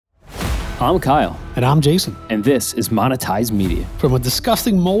I'm Kyle. And I'm Jason. And this is Monetize Media. From a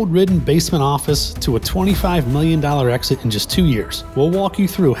disgusting mold-ridden basement office to a $25 million exit in just 2 years, we'll walk you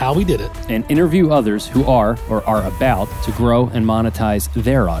through how we did it. And interview others who are or are about to grow and monetize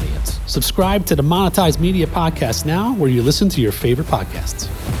their audience. Subscribe to the Monetize Media podcast now where you listen to your favorite podcasts.